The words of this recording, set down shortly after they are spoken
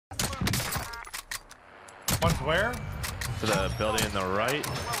One's where? To the building on the right.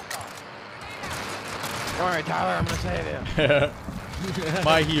 All right, Tyler, I'm gonna save you.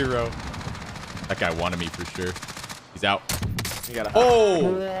 My hero. That guy wanted me for sure. He's out. You got a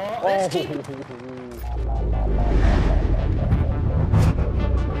Oh,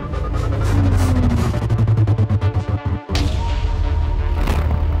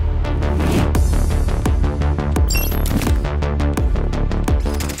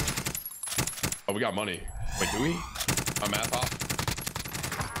 we got money. Wait, do we? I'm math off.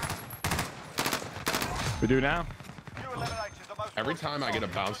 We do now. Every time I get a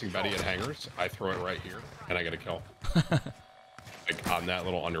bouncing Betty at hangers, I throw it right here, and I get a kill. Like on that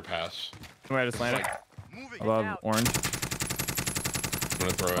little underpass. I just landed. I love orange. I'm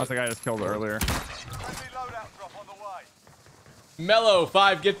gonna throw That's it. the guy I just killed earlier. Mellow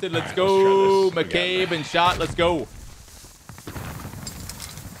 5 gifted. Let's All right, go. let's try this McCabe again. and shot. Let's go.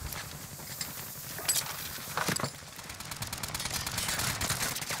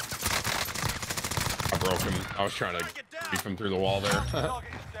 I broke him. I was trying to beef him through the wall there.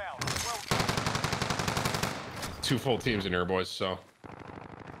 2 full teams in here, boys. So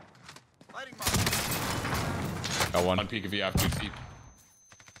Got one. on peak if you have to. TeeP.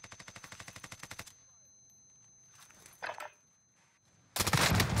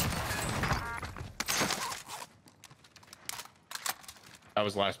 That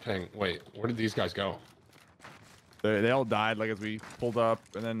was last ping. Wait, where did these guys go? They all died like as we pulled up,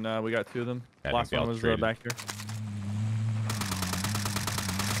 and then we got 2 of them. Yeah, I Last think they one all was traded. back here.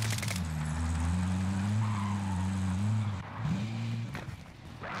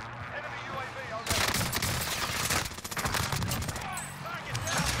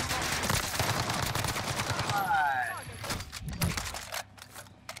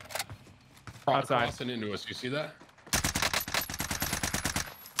 Outside. Crossing into us. You see that?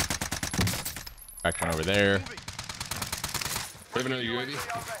 Back one over there. We have another UAV.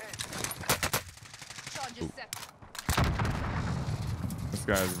 This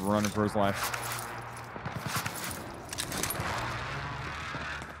guy's running for his life.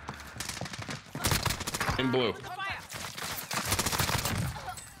 In blue.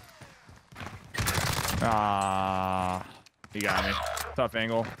 Ah, he got me. Tough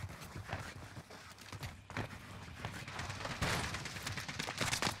angle.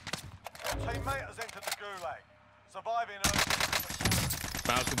 Teammate has entered the gulag. Surviving.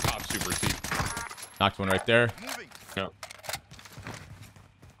 Mouse the top super team. Knocked one right there. Yeah.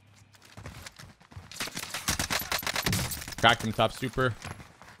 Cracked him top super.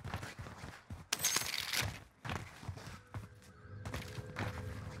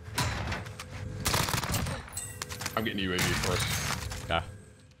 I'm getting UAV first. Yeah.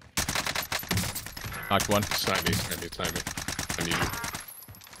 Knocked one. Snipe me, snipe me, snipe me. I need you.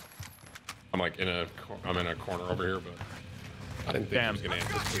 I'm like I'm in a corner over here, but I didn't think he was gonna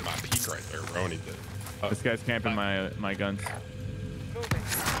anticipate my peak right there, bro, and he did. This guy's camping my guns.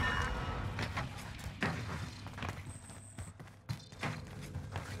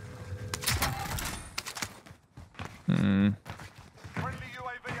 Friendly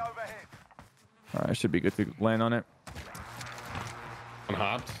UAV overhead. I should be good to land on it. I'm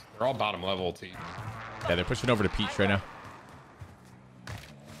hopped. They're all bottom level, T. Yeah, they're pushing over to Peach right now.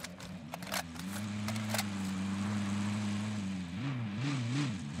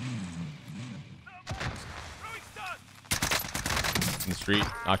 In the street.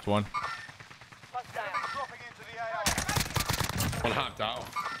 Knocked one. Dropping into the AO. One hopped out.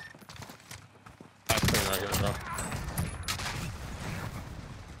 Last thing right here, bro.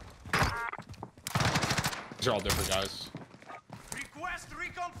 These are all different guys. Request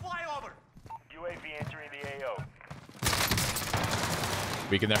recon flyover. UAV entering the AO.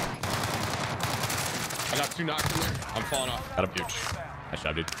 Weak in there. I got 2 knocks in there. I'm falling off. Got him. Huge. Nice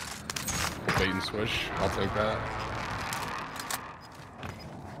job, dude. Bait and swish. I'll take that.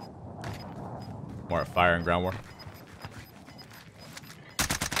 More fire and ground war.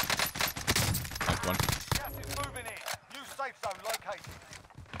 Knocked one. Gas is moving in. New safe zone located.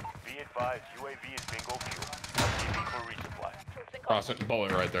 Be advised, UAV is bingo fuel. RTB for resupply. Crossing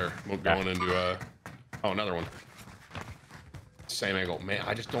bullet right there. We're going into oh, another one. Same angle. Man,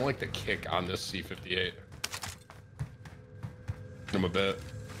 I just don't like the kick on this C58. I'm a bit.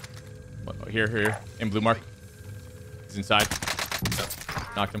 Here. In blue mark. He's inside. Yep.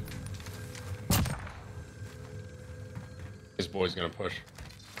 Knocked him. This boy's gonna push.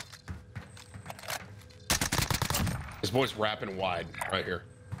 This boy's wrapping wide right here.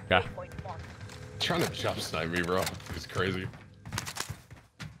 Okay. Trying to jump snipe me, bro. It's crazy.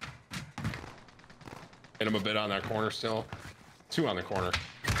 Hit him a bit on that corner still. 2 on the corner.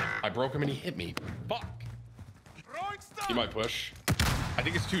 I broke him and he hit me. Fuck. He might push. I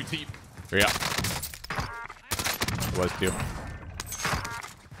think it's 2 TeeP. Yeah. It was 2.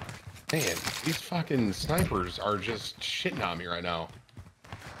 Man, these fucking snipers are just shitting on me right now.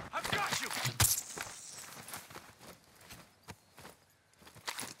 I've got you.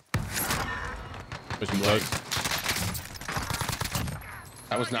 Pushing close.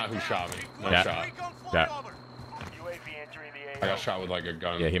 That was not who shot me. No Yeah. shot. Recon Yeah. flyover. UAV entering the I AO. got shot with like a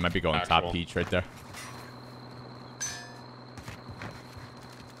gun. Yeah, he might be going Actual. top peach right there.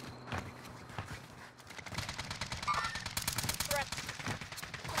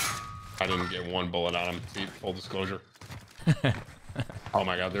 I didn't get 1 bullet on him. See, full disclosure. Oh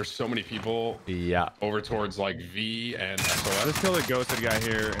my god, there's so many people Yeah. over towards like V and I SOS. just killed a ghosted guy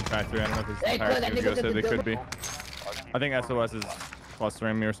here in factory. I don't know if his entire team is ghosted. They could be. I think SOS is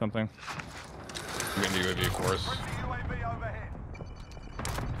clustering me or something. I'm gonna UAV for us. UAV overhead.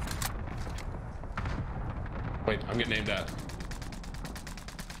 Wait, I'm getting aimed at.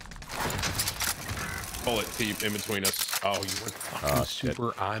 Bullet TeeP in between us. Oh, you went fucking Oh, shit.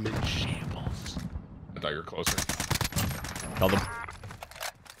 super. I'm in shambles. I thought you were closer. Killed him.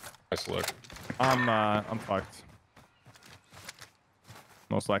 Nice look. I'm fucked.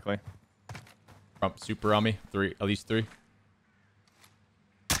 Most likely. Trump super on me. 3, at least 3.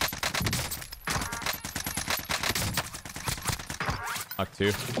 Knock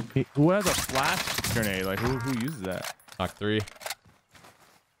 2. Who has a flash grenade? Like who uses that? Knock 3.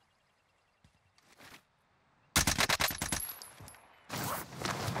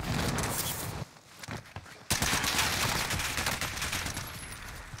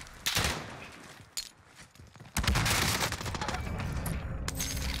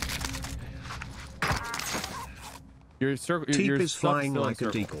 Your circle. TeeP your is stuff's flying still in like a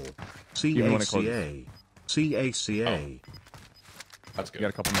circle. deagle. Even when it closes. CACA. CACA. That's good. You got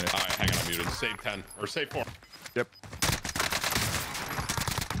a couple minutes. All right, hang on. I'm muted. Save 10 or save 4. Yep.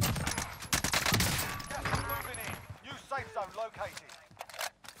 Gas is moving in. New safe zone located.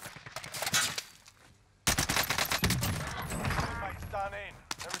 Teammates done in.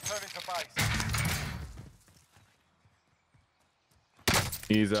 They're returning to base.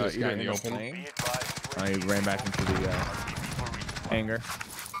 He's Just either got in the in the open. plane. Be advised, He ran back into the UAV for resupply. hangar.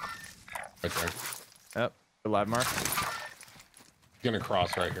 Right there. Yep. The live mark. He's gonna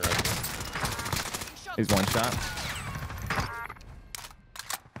cross right here. I think. He's 1 shot.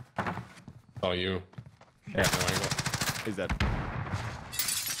 Oh, you. Yeah. No angle. He's dead.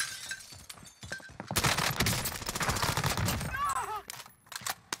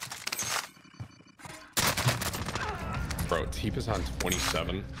 Bro, TeeP is on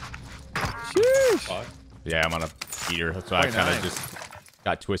 27. Sheesh. Fuck. Yeah, I'm on a heater. That's why I Quite kind of nice. just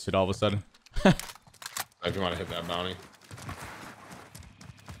got twisted all of a sudden. If you want to hit that bounty.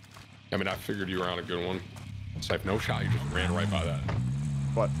 I mean, I figured you were on a good one. It's like no shot. You just ran right by that.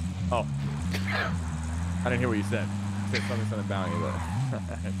 What? Oh. I didn't hear what you said. You said something bounty, but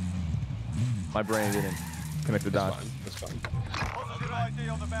my brain didn't connect the That's dots. fine. That's fine. Positive ID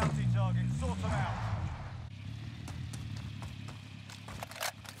on the bounty target. Sort them out.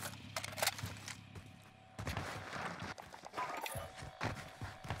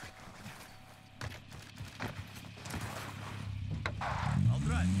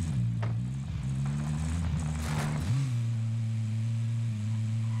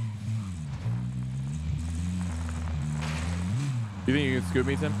 You think you can scoop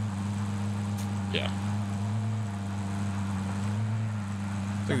me, Tim? Yeah.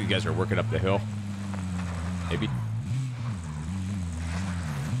 I think you guys are working up the hill. Maybe.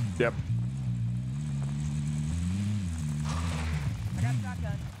 Yep.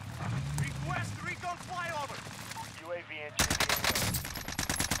 Request recon flyover. UAV entering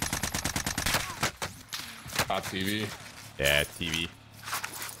the AO. Hot TV. Yeah, TV.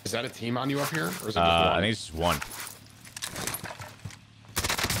 Is that a team on you up here? Or is it just one? I think it's just 1.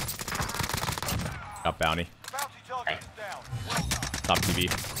 Got bounty. Bounty target is down. Well done. Top TV.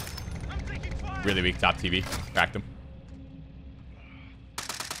 I'm taking fire. Really weak top TV. Cracked him. Be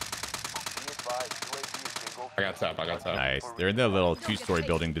advised, UAV is bingo. I got tap. I got tap. Nice. They're in the little 2-story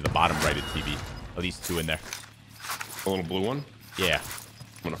building to the bottom right of TV. At least 2 in there. The little blue one. Yeah.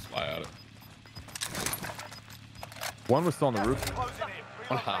 I'm gonna fly at it. One was still on the roof. Closing in.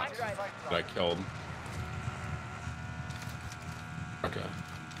 One hot Relocating safe that I zone. killed. Okay.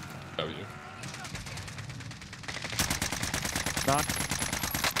 W. Knock.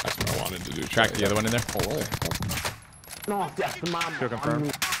 That's what I wanted to do. Cracked the other one in there. Oh, way. Still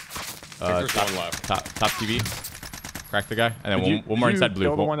confirmed. There's one left. Top TV. Cracked the guy. And then Did one more you inside blue.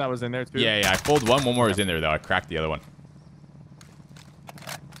 kill the one that was in there too? Yeah, I pulled one. One more is in there, though. I cracked the other one.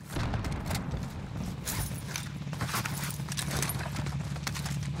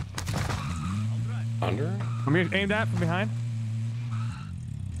 under? I'm getting aimed at from behind.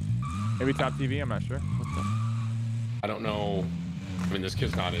 Maybe top TV, I'm not sure. I don't know. I mean, this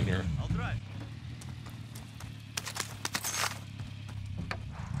kid's not in here. I'll drive.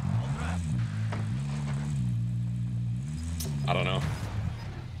 I don't know.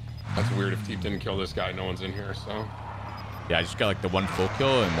 That's weird if TeeP didn't kill this guy. No one's in here, so. Yeah, I just got like the one full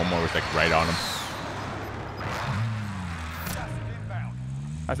kill and one more was like right on him.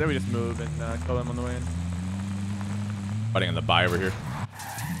 I said we just move and kill them on the way in. Fighting on the buy over here.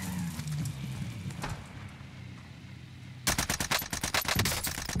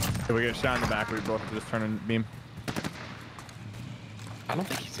 If we get a shot in the back, we both just turn and beam. I don't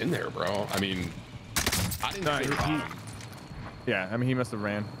think he's in there, bro. I mean, I didn't No, think he- Yeah, I mean, he must have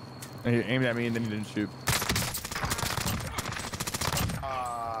ran. And he aimed at me and then he didn't shoot.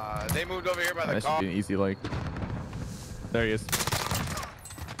 They moved over here by the That car. should be an easy, like. There he is.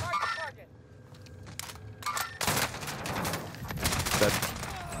 Dead.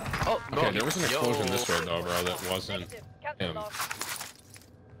 Oh, no. Okay, there was an explosion this way, though, bro, that wasn't him.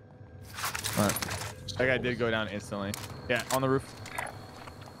 Alright. That guy did go down instantly. Yeah, on the roof.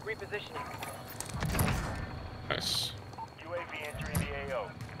 Repositioning. Nice. UAV entering the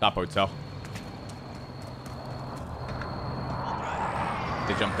AO. Top hotel.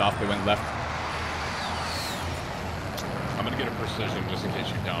 They jumped off, they went left. I'm gonna get a precision just in case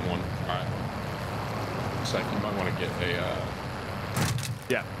you down one. All right. So you might want to get a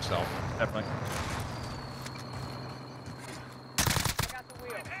Yeah, self. definitely. I got the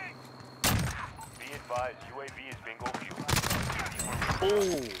wheel. Be advised, UAV is bingo fuel.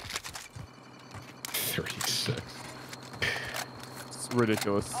 Oh. 36. It's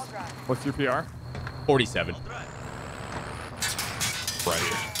ridiculous. I'll drive. What's your PR? 47. Right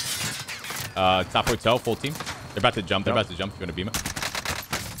here. Top hotel, full team. They're about to jump. They're about to jump. You want to beam it?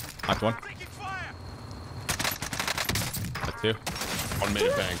 Knocked one. That's two. One made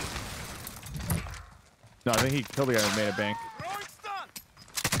a bank. No, I think he killed the guy who made a bank.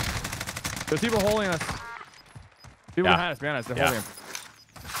 There's people holding us. People Yeah. behind us, behind us. They're Yeah. holding him.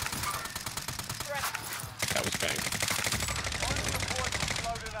 That was bank.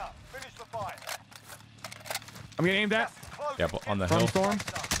 Loaded up. Finish the fight. I'm getting aimed at. Yeah, but on the From hill. storm.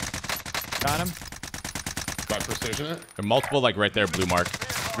 Got him. Do I precision it? There are multiple, like right there, blue mark.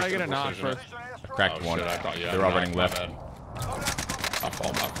 I get a knock Precision first. it. Cracked Oh, one. shit, I thought, yeah, They're all knocked, running my left. bad. My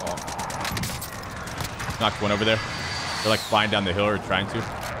fault, my fault. Knocked one over there. They're like flying down the hill or trying to.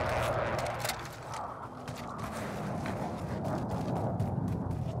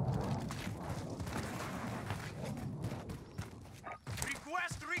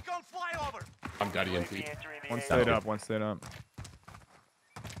 Request recon flyover. I'm daddy and UAV TeeP. entering the One AO. stayed up, one stayed up.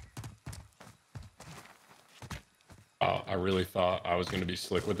 Oh, I really thought I was going to be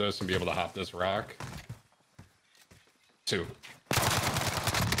slick with this and be able to hop this rock. Two.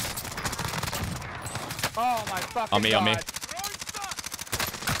 Oh my fucking On me, on me. God.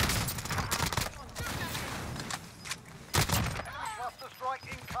 Cluster strike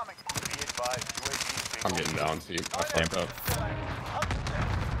incoming. Be advised, UAV is bingo I'm getting down, TeeP. I Damn. fucked up.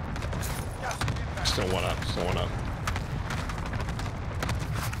 Still one up, still one up.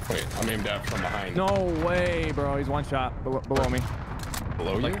 Wait, I'm aimed at from behind. No way, bro. He's one shot below me.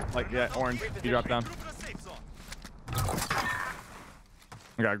 Below you? Like, yeah, orange. He dropped down. Move to the safe zone.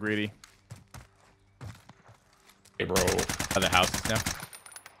 I got greedy. Hey, bro. Other houses now.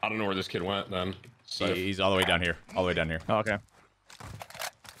 I don't know where this kid went then. So He's all the way down here. All the way down here. Oh, okay.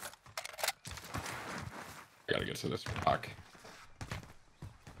 gotta get to this rock.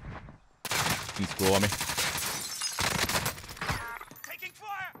 In school on me. Taking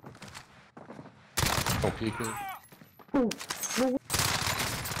fire. Oh, peeker.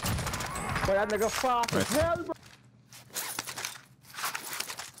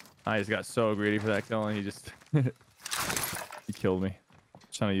 I just got so greedy for that kill and he just he killed me.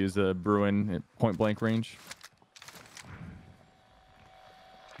 Trying to use a Bruin at point blank range.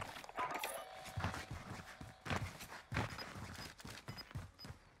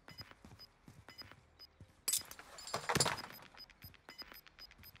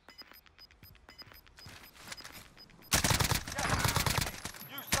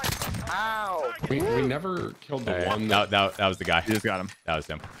 Ow! We never killed the one That was the guy. You just got him. That was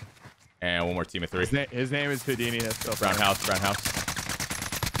him. And one more team of three. His name is Houdini. That's so Brown funny. house, brown house.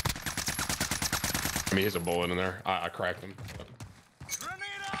 I mean, he's a bullet in there. I cracked him.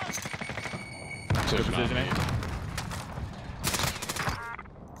 Precision on Precision, me. eh?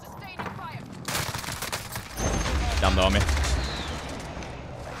 Sustaining fire. Down low on me.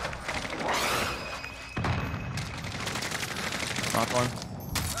 Knock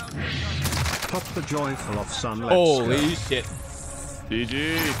one. Pop the joyful of sun. Let's Holy go. shit.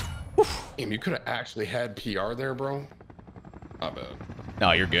 GG. Damn, you could have actually had PR there, bro. Not bad.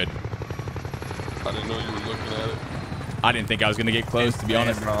 No, you're good. I didn't know you were looking at it. I didn't think I was gonna get close, to be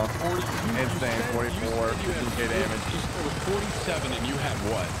honest. Bro. 40, Insane. 44. 15k damage. There were 47 and you had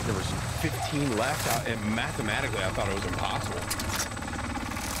what? There was 15 left. And mathematically, I thought it was impossible.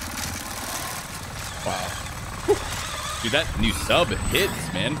 Wow. Dude, that new sub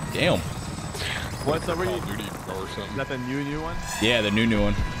hits, man. Damn. What's up? Call of Duty or something. Is that the new one? Yeah, the new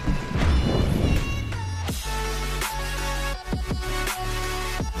one.